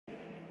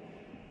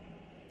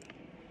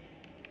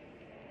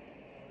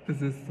Is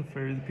this the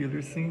Ferris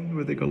Bueller scene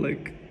where they go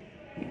like...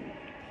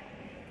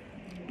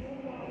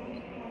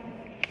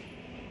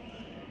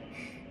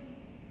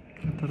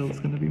 I thought it was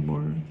gonna be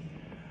more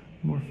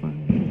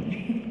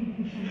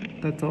fun.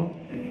 That's all?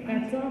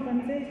 That's all,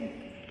 that's it.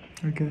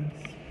 I guess.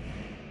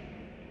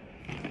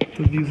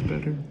 The view's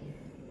better.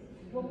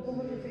 What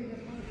was your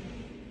favorite part?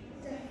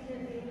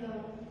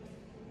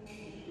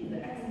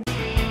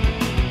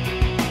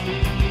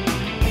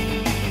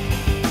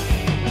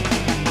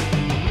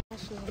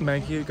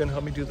 Maggie, you gonna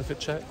help me do the fit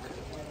check?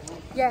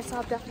 Yes,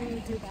 I'll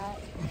definitely do that.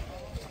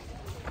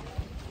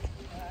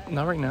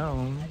 Not right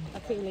now.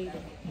 Okay, later.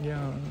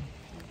 Yeah,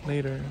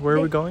 later. Where are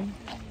we going?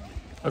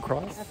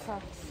 Across?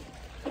 Across.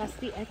 That's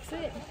the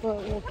exit, but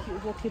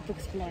we'll keep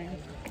exploring.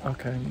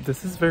 Okay,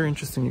 this is very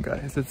interesting, you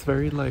guys. It's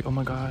very like, oh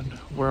my god,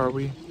 where are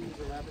we?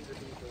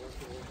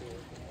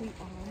 We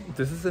are.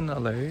 This is in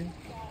LA.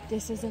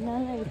 This is in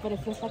LA, but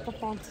it feels like a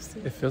fantasy.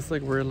 It feels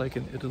like we're like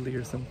in Italy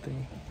or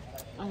something.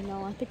 I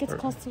know, I think it's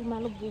close to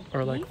Malibu.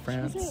 Or like Beach,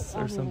 France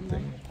or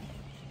something.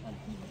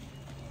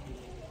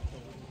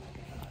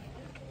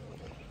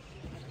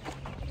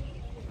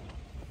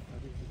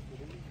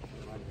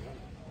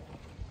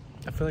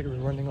 I feel like we're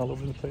running all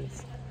over the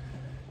place.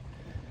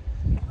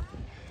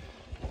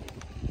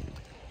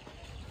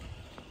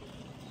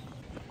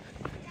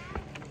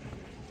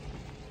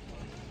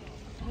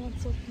 Oh,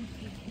 it's so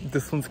creepy.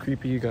 This one's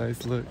creepy, you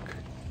guys. Look.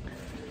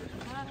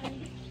 Hi.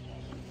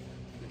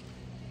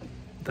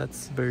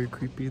 That's very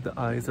creepy. The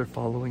eyes are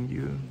following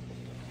you.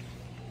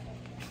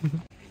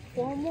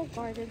 Formal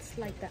gardens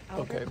like the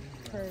outer Okay,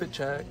 curve. fit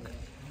check.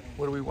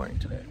 What are we wearing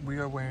today? We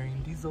are wearing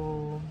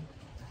Diesel.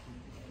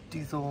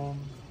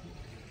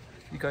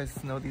 You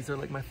guys know these are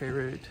like my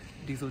favorite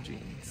Diesel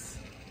jeans.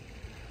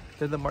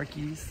 They're the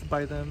Marquis.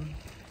 Buy them.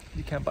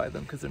 You can't buy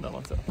them because they're not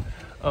on sale.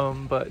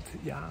 But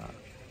yeah.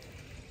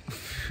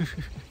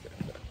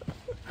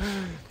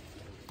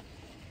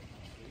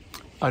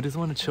 I just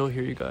want to chill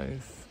here, you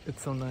guys.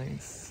 It's so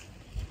nice.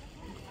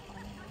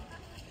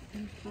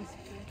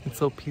 It's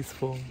so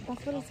peaceful.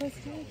 That's what it says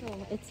here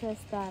though. It says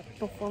that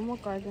the formal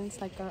gardens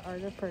like our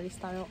Art of Prairie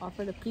style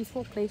offer a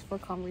peaceful place for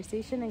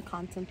conversation and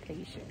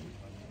contemplation.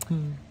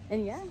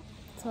 And yeah,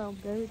 so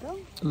there we go.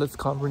 Let's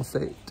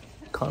conversate.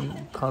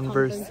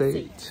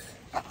 Conversate.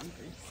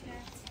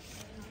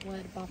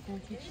 What about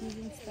fancy cheese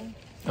and stuff?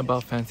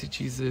 About fancy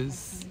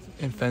cheeses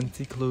and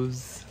fancy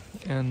clothes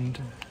and...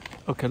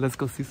 Okay, let's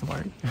go see some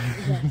art.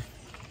 Yes.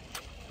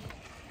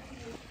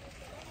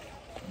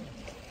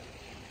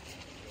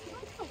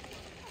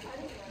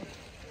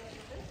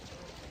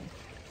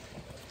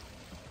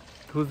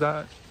 Who's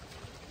that?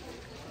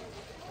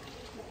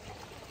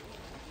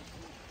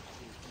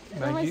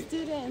 They're my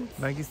students.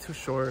 Maggie's too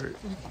short.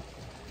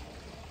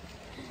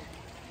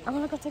 I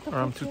wanna go take a picture.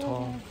 Or I'm too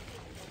tall.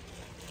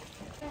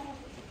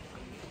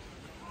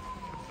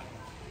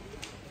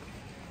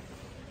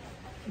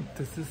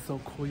 This is so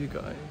cool, you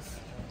guys.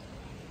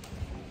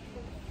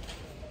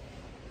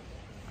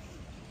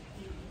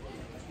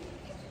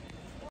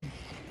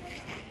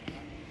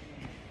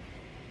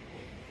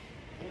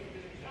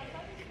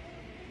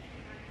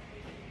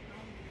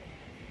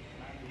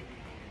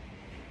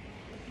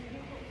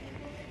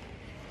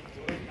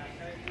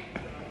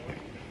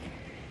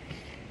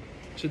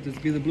 Should this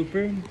be the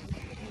blooper?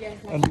 Yes.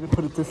 I need to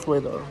put it this way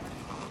though.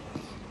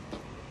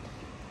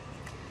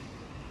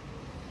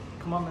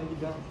 Come on, Maggie,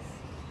 dance.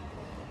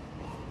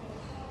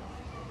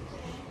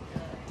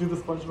 Do the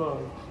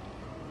SpongeBob.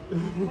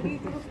 What do you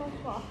do with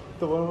SpongeBob?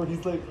 The one where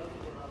he's like...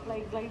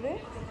 Like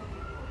this?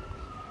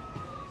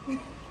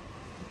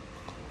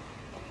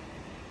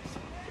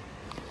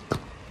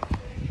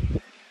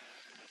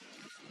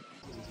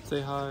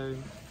 Say hi.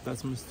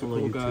 That's Mr.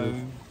 Cool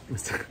Guy.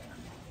 Mr.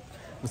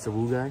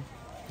 Wu Guy?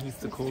 He's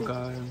the cool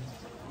guy.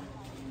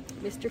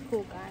 Mr.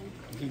 Cool Guy.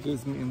 He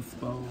gives me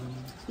inspo.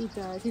 He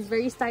does. He's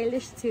very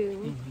stylish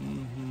too.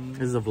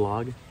 This is a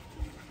vlog.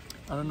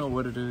 I don't know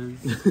what it is.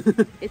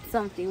 It's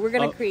something. We're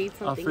gonna create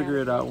something. I'll figure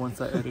it out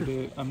once I edit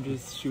it. I'm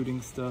just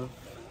shooting stuff.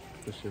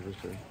 For sure.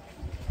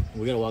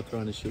 We gotta walk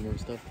around and shoot more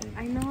stuff.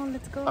 I know,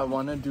 let's go. I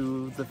want to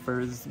do the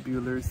Ferris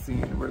Bueller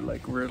scene where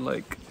we're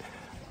like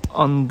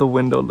on the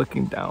window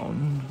looking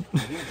down.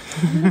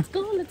 Let's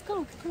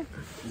go.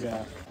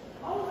 Yeah.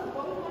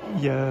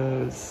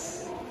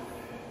 Yes.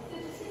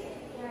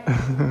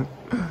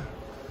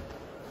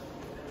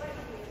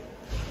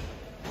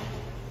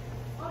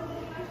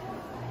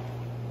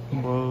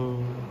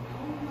 Whoa.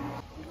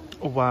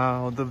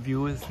 Wow, the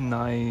view is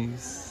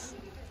nice.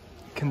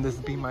 Can this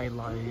be my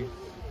life?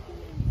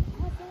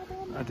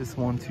 I just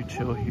want to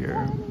chill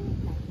here.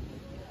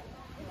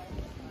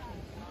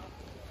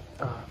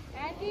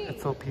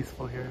 It's so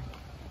peaceful here.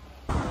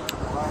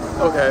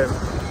 Okay.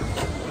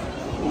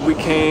 We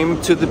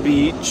came to the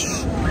beach.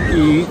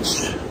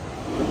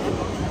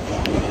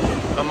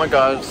 Oh my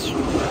gosh.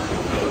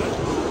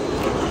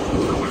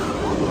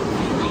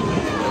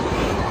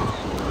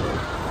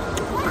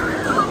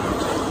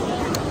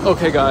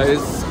 Okay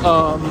guys,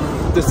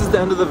 this is the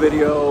end of the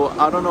video.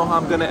 I don't know how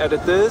I'm gonna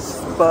edit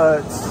this,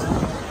 but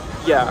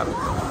yeah.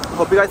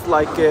 Hope you guys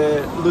like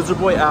it. Loser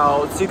Boy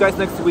out. See you guys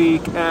next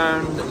week.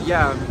 And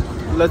yeah,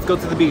 let's go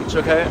to the beach,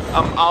 okay?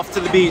 I'm off to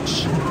the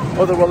beach.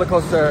 Or the roller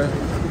coaster.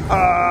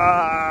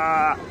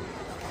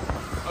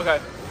 Okay.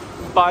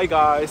 Bye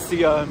guys.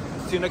 See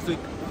you next week.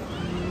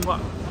 Mwah.